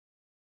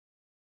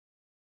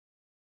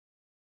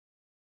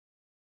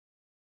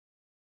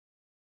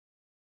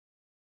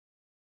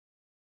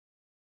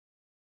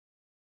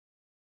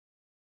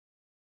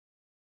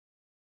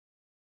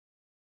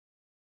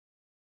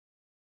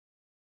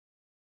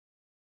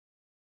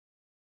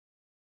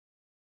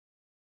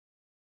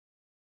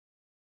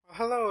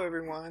Hello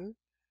everyone.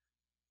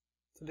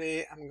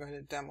 Today I'm going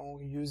to demo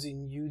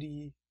using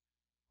UD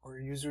or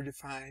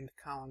user-defined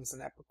columns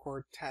in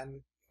Epicor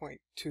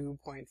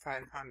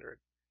 10.2.500.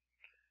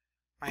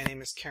 My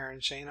name is Karen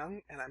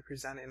Shanung and I'm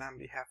presenting on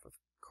behalf of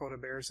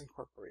Codabears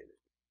Incorporated.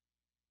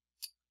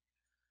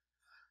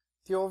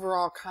 The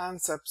overall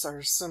concepts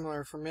are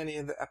similar for many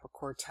of the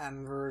Epicor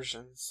 10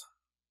 versions.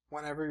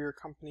 Whenever your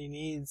company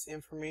needs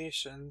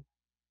information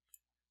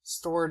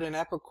stored in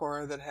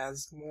Epicor that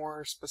has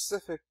more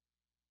specific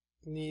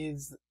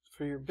needs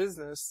for your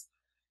business,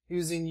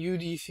 using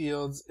UD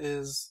fields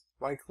is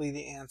likely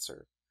the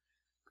answer.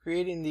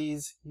 Creating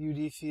these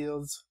UD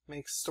fields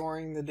makes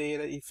storing the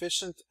data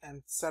efficient,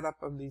 and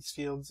setup of these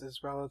fields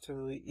is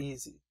relatively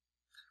easy.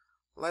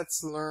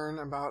 Let's learn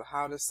about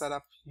how to set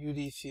up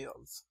UD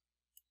fields.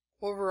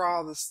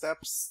 Overall, the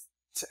steps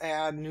to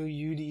add new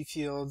UD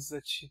fields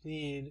that you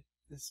need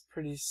is a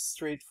pretty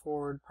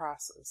straightforward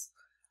process.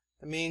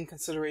 The main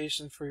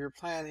consideration for your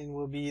planning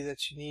will be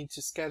that you need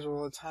to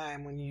schedule a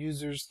time when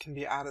users can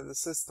be out of the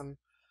system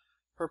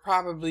for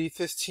probably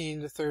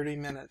 15 to 30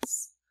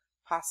 minutes,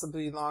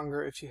 possibly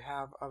longer if you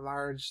have a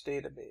large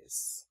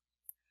database.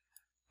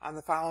 On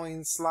the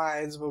following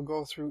slides, we'll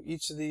go through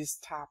each of these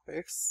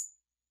topics: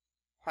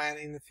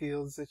 planning the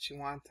fields that you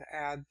want to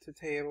add to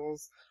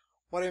tables,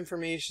 what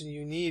information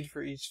you need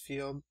for each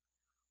field,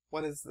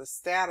 what is the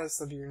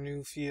status of your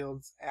new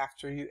fields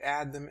after you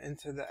add them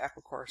into the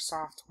Epicor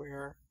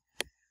software,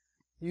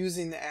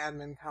 using the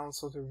admin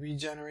console to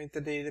regenerate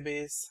the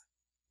database,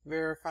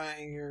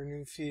 verifying your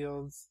new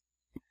fields,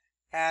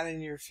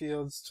 adding your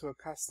fields to a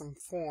custom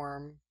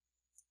form,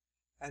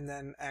 and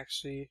then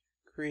actually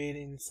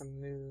creating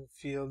some new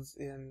fields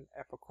in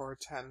Epicor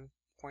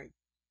 10.2.500.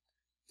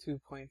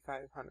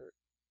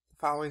 The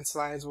following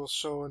slides will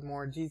show in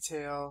more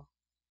detail,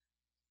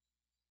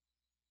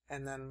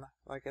 and then,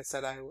 like I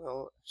said, I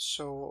will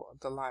show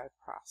the live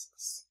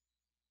process.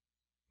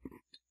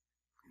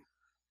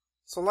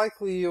 So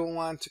likely you'll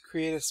want to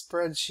create a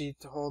spreadsheet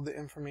to hold the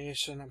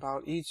information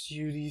about each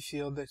UD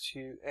field that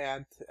you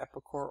add to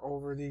Epicor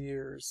over the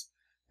years.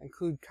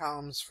 Include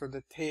columns for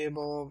the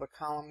table, the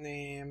column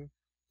name,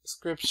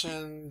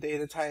 description,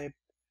 data type,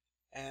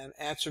 and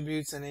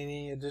attributes, and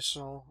any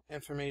additional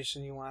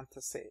information you want to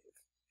save.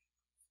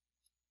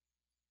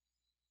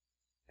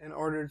 In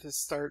order to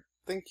start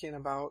thinking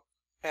about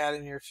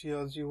adding your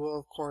fields, you will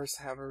of course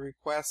have a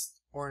request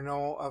or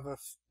know of a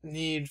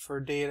need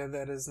for data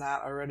that is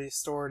not already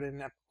stored in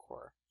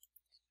Epicor.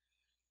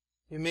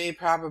 You may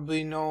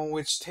probably know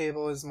which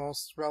table is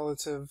most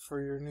relative for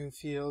your new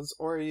fields,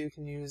 or you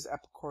can use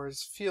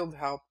Epicor's field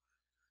help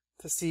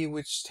to see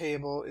which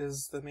table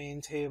is the main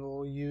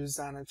table used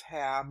on a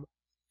tab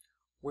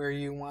where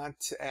you want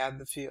to add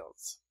the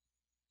fields.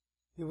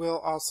 You will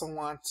also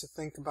want to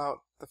think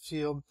about the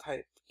field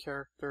type: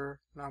 character,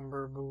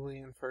 number,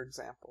 Boolean, for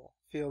example.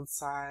 Field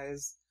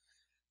size,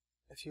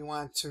 if you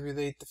want to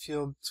relate the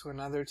field to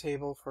another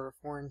table for a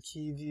foreign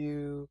key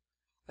view,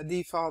 a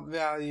default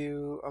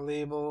value, a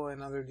label,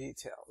 and other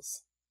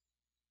details.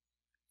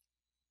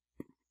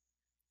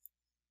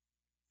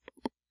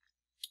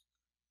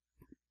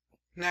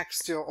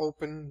 Next, you'll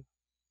open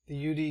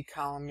the UD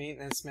column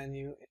maintenance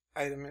menu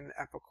item in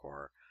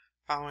Epicor,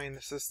 following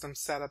the system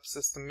setup,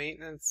 system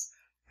maintenance,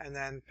 and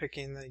then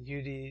picking the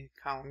UD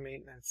column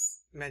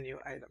maintenance menu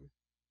item.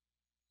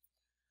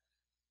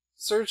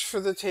 Search for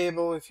the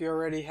table if you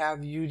already have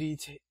UD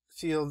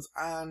fields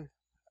on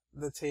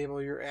the table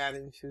you're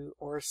adding to,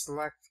 or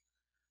select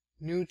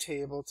New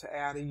Table to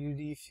add a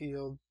UD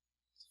field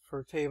for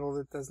a table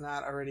that does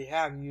not already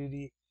have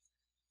UD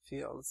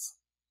fields.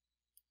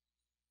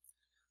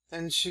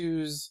 Then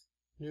choose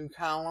New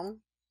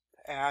Column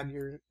to add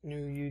your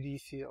new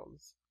UD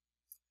fields.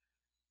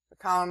 The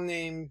column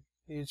name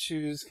you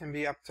choose can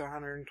be up to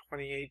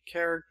 128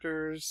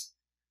 characters.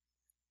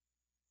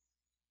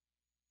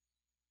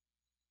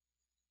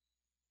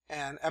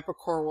 And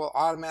Epicor will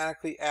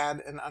automatically add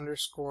an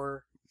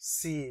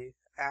 _C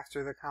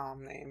after the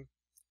column name.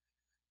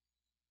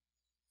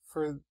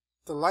 For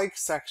the like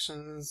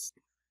sections,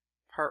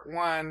 part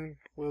 1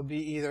 will be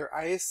either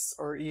ICE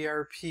or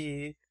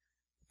ERP,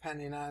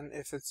 depending on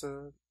if it's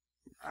a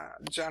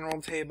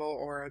general table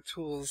or a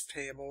tools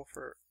table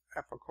for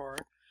Epicor.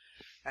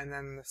 And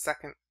then the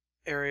second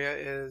area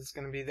is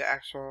going to be the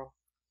actual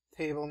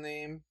table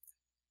name,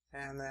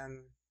 and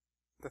then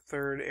the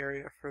third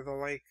area for the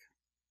like.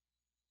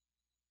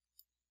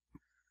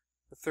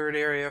 The third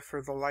area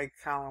for the like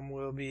column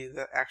will be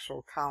the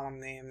actual column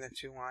name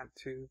that you want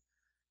to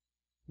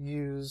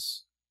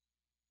use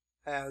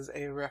as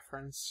a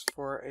reference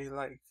for a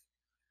like,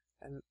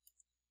 and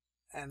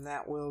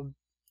that will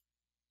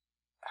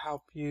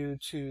help you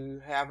to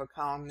have a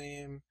column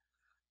name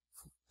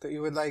that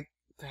you would like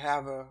to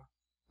have a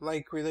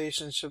like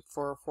relationship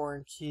for a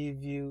foreign key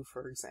view,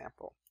 for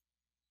example.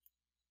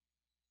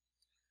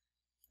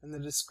 In the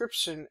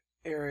description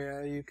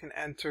area, you can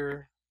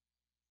enter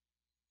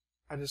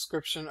a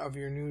description of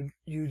your new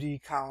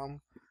UD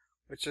column,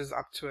 which is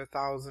up to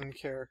 1,000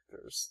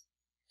 characters.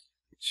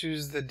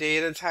 Choose the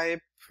data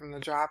type from the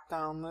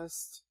drop-down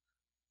list.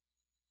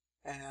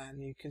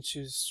 and you can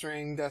choose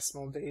string,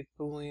 decimal, date,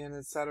 boolean,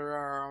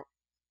 etc.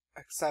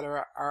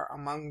 are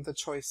among the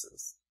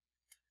choices.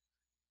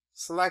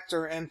 Select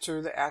or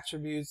enter the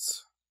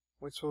attributes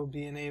which will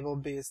be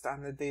enabled based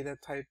on the data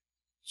type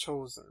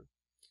chosen.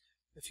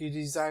 If you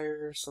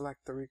desire,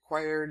 select the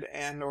required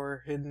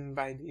and/or hidden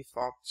by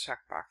default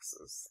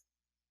checkboxes.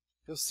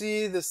 You'll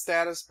see the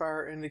status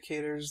bar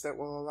indicators that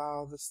will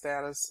allow the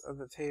status of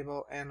the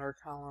table and/or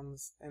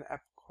columns in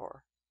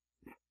Epicor.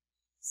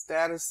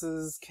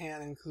 Statuses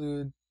can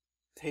include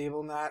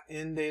table not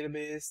in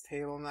database,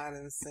 table not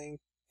in sync,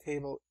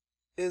 table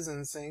is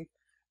in sync,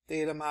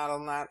 data model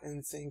not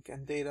in sync,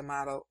 and data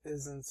model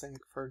is in sync,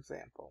 for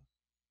example.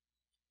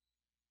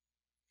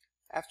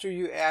 After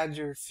you add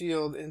your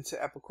field into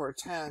Epicor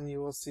 10,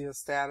 you will see a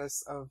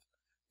status of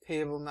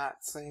table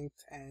not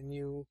synced, and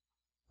you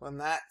will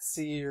not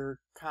see your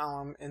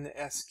column in the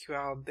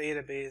SQL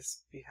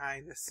database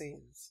behind the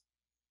scenes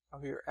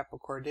of your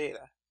Epicor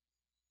data.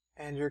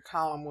 And your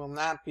column will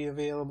not be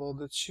available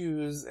to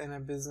choose in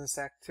a business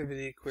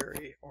activity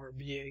query or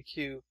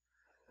BAQ.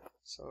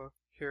 So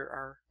here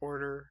our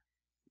order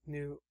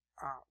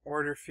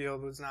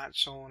field was not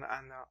shown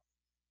on the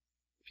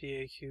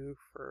BAQ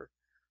for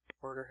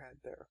order head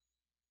there.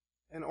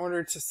 In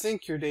order to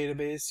sync your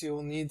database, you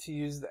will need to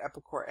use the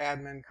Epicor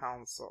admin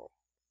console.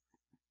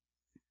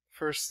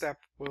 First step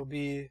will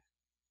be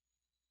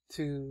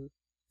to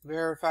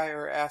verify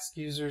or ask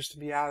users to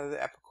be out of the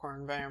Epicor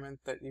environment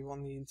that you will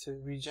need to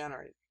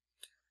regenerate.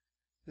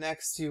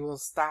 Next, you will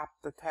stop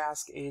the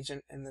task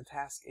agent in the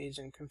task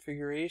agent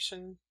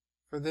configuration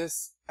for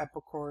this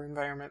Epicor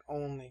environment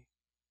only.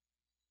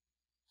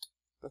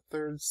 The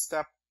third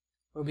step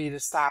will be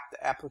to stop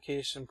the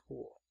application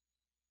pool.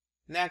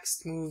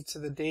 Next, move to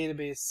the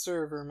database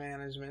server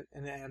management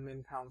in the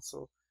admin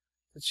console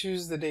to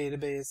choose the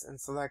database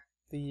and select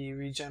the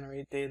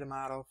regenerate data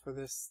model for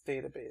this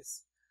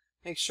database.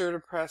 Make sure to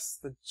press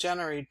the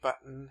generate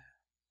button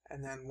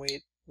and then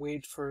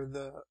wait for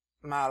the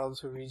model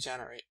to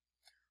regenerate.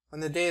 When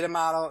the data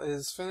model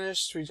is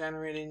finished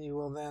regenerating, you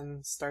will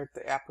then start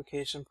the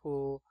application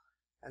pool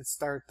and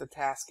start the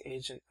task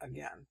agent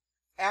again.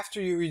 After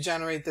you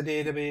regenerate the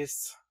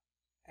database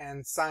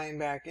and sign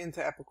back into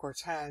Epicor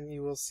 10,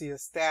 you will see a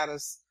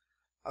status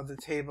of the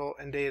table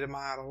and data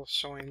model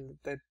showing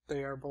that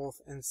they are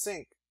both in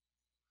sync.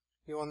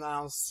 You will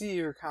now see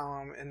your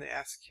column in the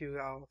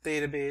SQL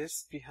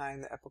database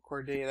behind the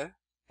Epicor data,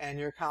 and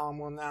your column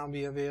will now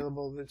be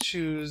available to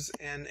choose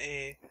in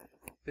a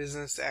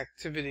business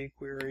activity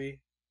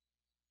query,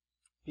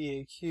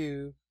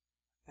 BAQ,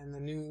 and the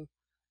new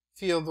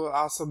field will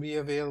also be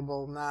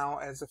available now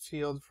as a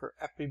field for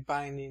Epi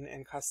Binding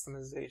and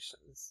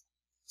customizations.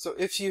 So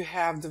if you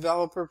have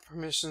developer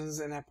permissions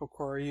in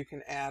Epicor, you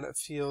can add a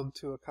field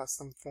to a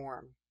custom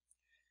form.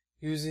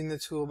 Using the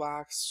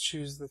toolbox,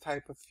 choose the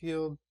type of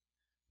field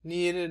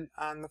needed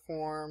on the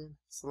form,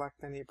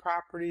 select any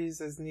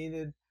properties as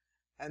needed,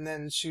 and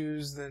then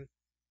choose the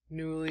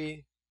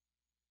newly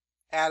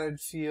added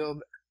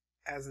field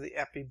as the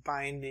Epi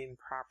Binding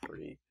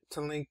property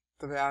to link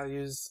the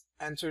values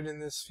entered in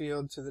this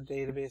field to the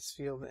database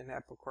field in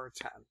Epicor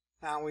 10.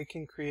 Now we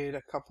can create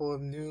a couple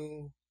of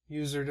new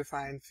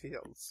user-defined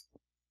fields.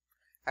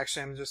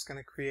 Actually, I'm just going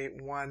to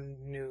create one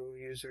new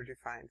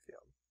user-defined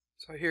field.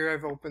 So here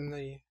I've opened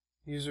the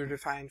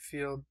user-defined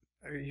field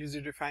or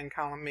user-defined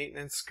column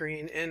maintenance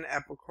screen in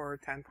Epicor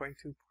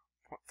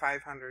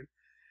 10.2500,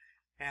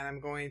 and I'm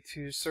going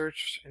to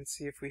search and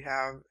see if we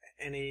have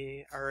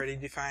any already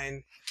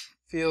defined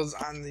fields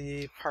on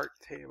the part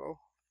table,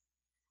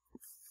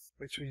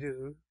 which we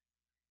do.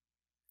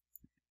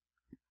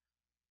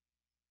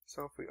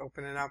 So if we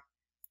open it up,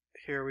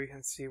 here we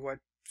can see what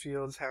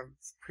fields have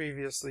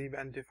previously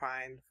been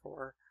defined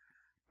for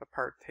the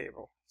part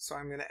table. So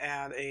I'm going to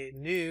add a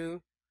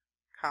new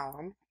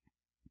column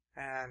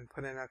and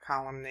put in a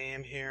column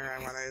name here.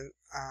 I want to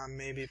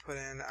maybe put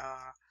in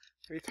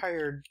a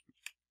retired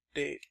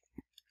date,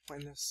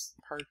 when this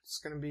part's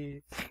going to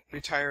be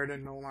retired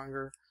and no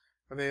longer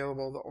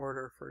available to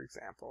order, for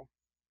example.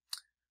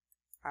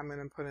 I'm going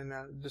to put in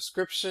a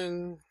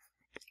description,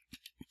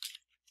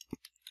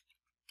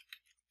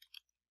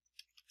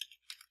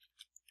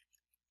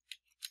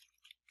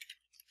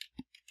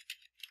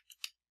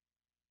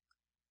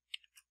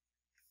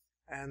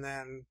 and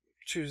then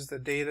choose the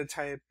data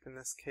type. In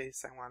this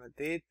case, I want a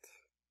date,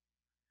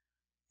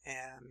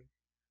 and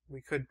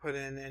we could put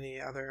in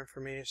any other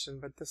information,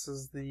 but this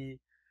is the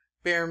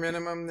bare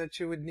minimum that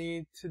you would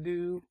need to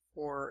do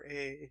for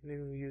a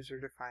new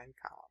user-defined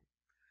column.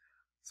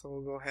 So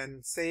we'll go ahead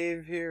and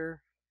save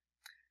here,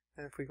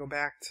 and if we go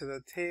back to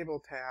the table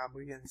tab,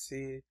 we can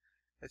see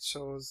it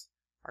shows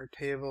our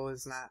table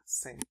is not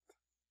synced.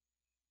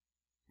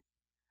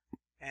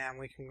 And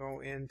we can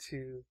go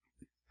into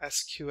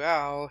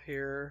SQL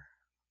here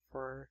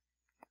for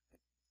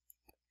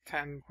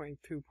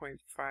 10.2.500,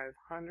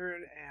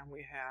 and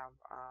we have,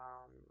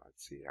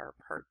 let's see, our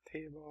part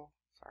table.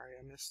 Sorry,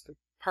 I missed it.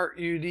 Part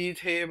UD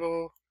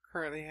table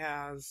currently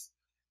has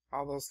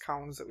all those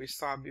columns that we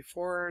saw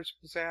before it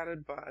was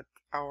added, but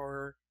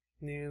our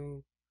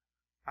new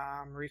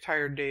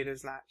retired date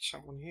is not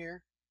shown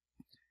here.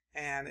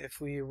 And if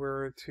we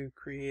were to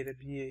create a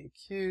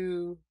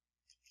BAQ,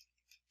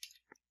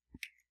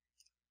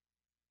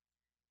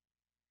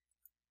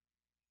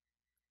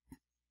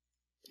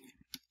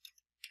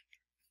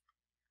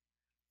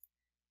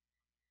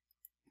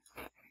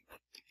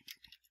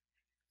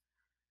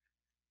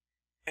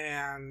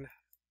 and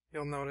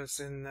you'll notice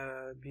in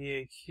the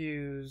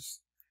BAQs,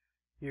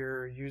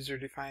 your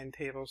user-defined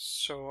tables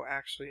show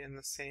actually in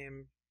the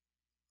same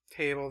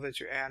table that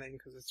you're adding,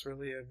 because it's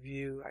really a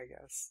view, I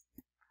guess.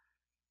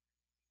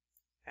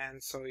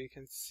 And so you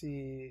can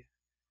see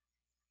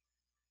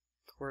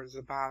towards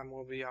the bottom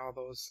will be all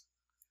those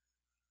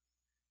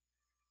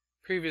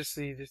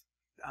previously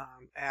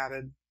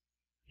added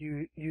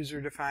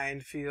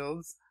user-defined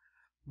fields,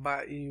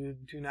 but you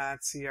do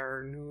not see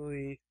our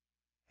newly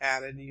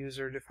added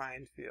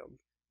user-defined field.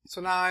 So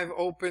now I've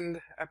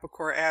opened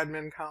Epicor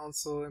Admin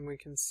Console, and we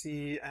can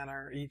see on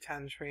our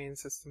E10 train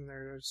system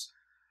there's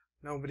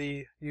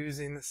nobody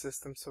using the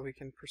system, so we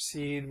can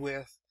proceed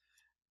with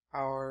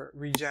our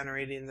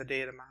regenerating the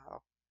data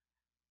model.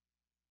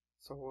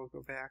 So we'll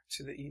go back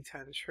to the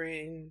E10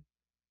 train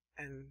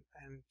and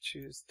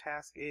choose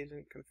task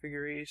agent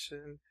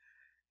configuration,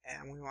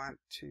 and we want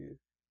to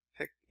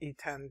pick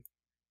E10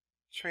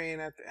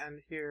 train at the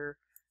end here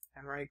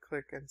and right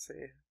click and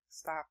say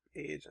stop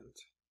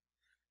agent,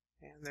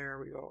 and there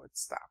we go, it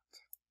stopped.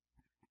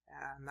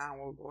 And now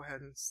we'll go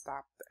ahead and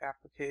stop the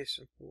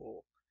application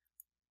pool,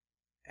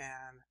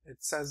 and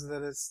it says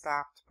that it's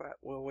stopped, but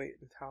we'll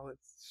wait until it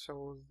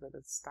shows that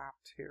it's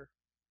stopped here.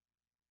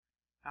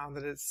 Now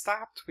that it's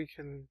stopped, we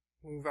can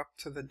move up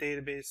to the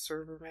database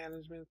server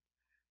management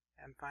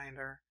and find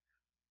our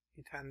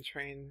E10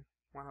 train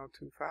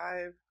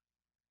 1025,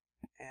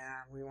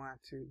 and we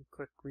want to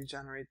click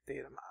regenerate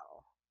data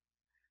model.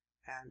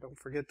 And don't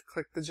forget to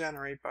click the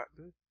generate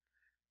button,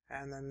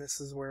 and then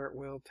this is where it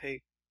will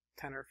take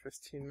 10 or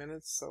 15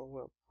 minutes, so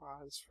we'll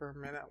pause for a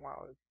minute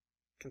while it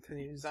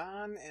continues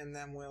on, and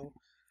then we'll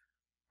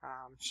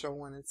show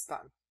when it's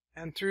done.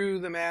 And through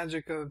the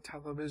magic of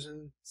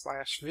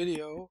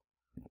television/video,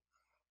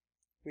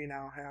 we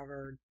now have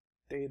our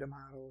data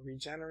model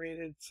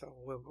regenerated. So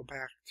we'll go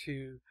back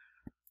to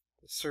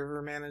the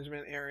server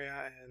management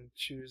area and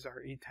choose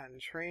our E10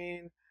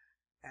 train,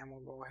 and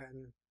we'll go ahead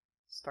and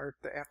start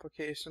the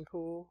application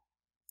pool,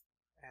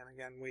 and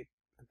again wait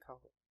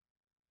until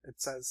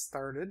it says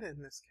started.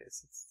 In this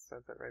case it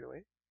says it right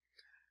away,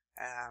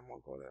 and we'll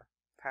go to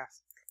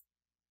task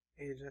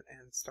agent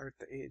and start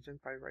the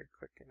agent by right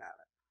clicking on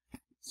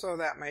it. So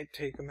that might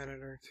take a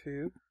minute or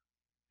two,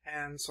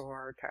 and so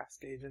our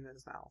task agent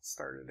is now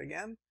started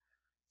again,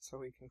 so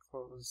we can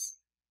close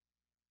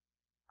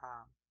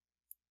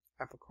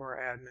Epicor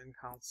Admin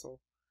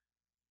Console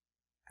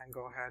and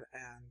go ahead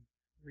and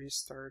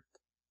restart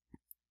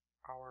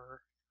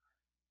our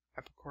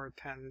Epicor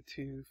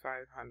 10-500.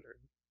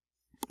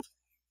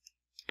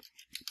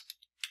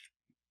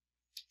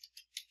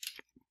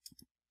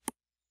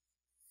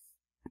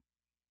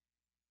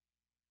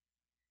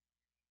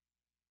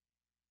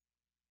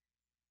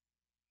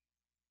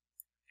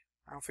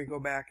 Now if we go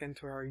back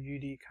into our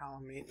UD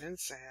column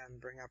maintenance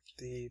and bring up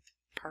the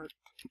part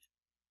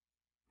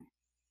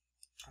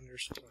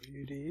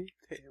 _UD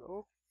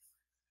table,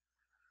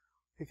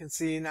 you can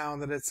see now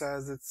that it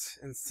says it's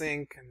in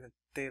sync and the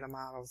data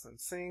model's in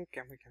sync,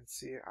 and we can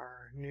see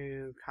our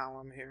new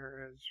column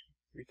here is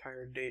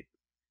retired date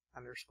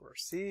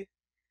 _C,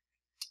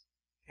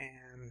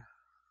 and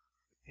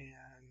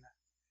in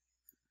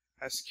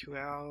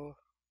SQL,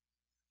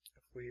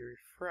 if we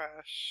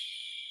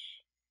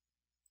refresh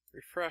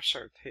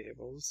our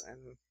tables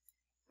and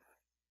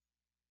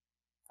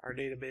our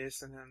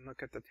database and then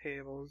look at the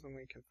tables, and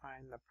we can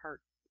find the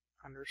part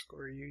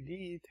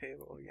 _UD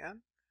table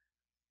again.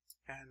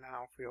 And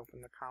now if we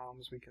open the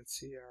columns, we can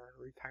see our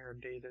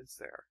retired date is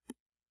there.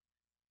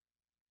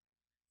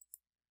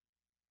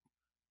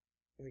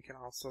 We can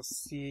also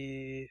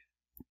see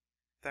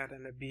that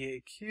in the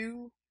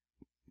BAQ,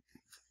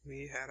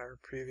 we had our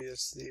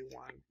previously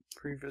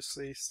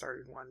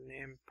started one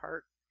named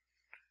part,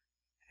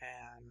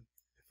 and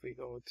if we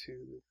go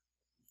to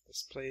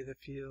display the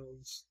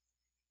fields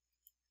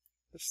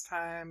this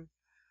time,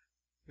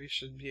 we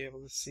should be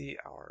able to see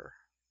our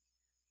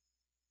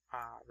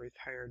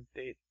retired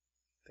date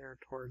there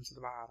towards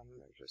the bottom.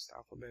 They're just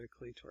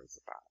alphabetically towards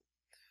the bottom.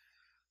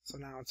 So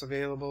now it's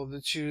available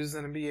to choose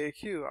in a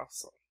BAQ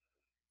also.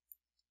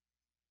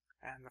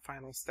 And the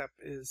final step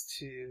is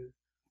to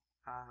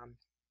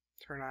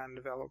turn on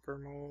developer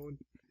mode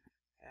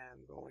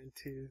and go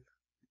into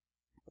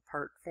the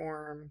part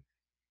form,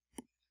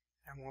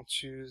 and we'll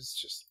choose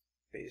just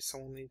base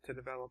only to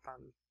develop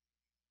on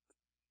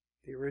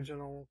the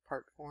original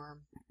part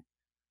form.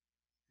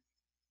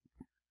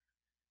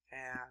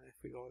 And if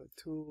we go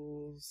to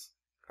tools,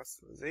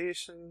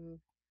 customization,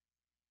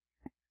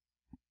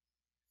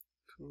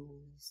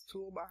 tools,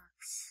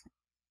 toolbox,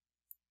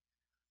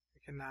 we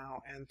can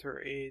now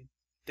enter a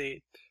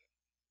date.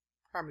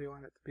 Probably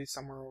want it to be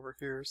somewhere over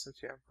here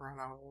since you have run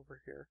out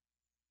over here.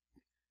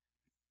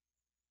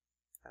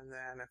 And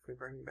then if we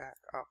bring back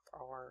up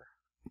our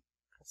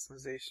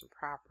customization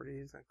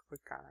properties and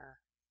click on our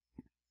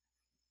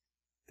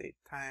date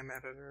time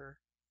editor,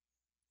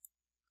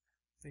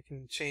 you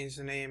can change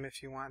the name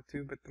if you want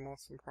to, but the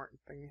most important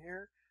thing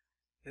here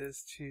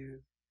is to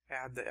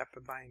add the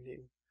Epi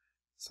Binding.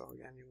 So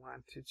again, you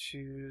want to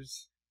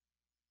choose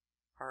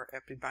our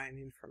Epi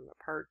Binding from the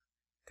part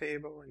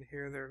table, and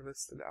here they're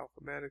listed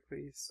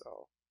alphabetically,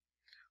 so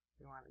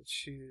we want to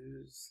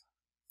choose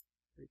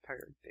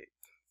retired date.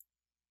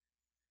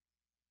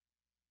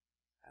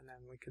 And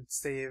then we could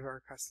save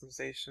our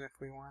customization if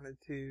we wanted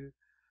to,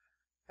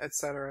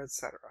 etc.,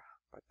 etc.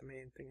 But the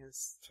main thing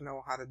is to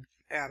know how to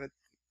add it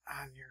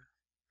on your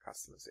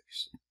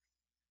customization.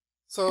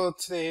 So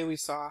today we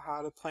saw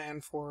how to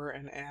plan for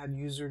and add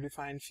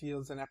user-defined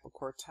fields in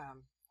Epicor 10.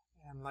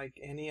 And like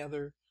any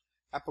other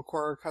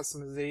Epicor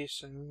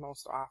customization,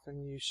 most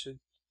often you should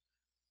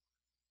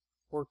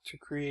work to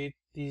create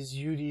these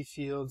UD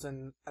fields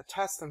in a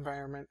test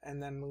environment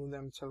and then move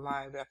them to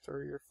live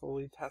after you're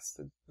fully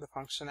tested the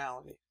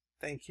functionality.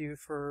 Thank you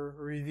for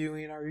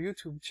reviewing our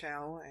YouTube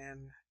channel,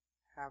 and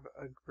have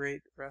a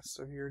great rest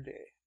of your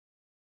day.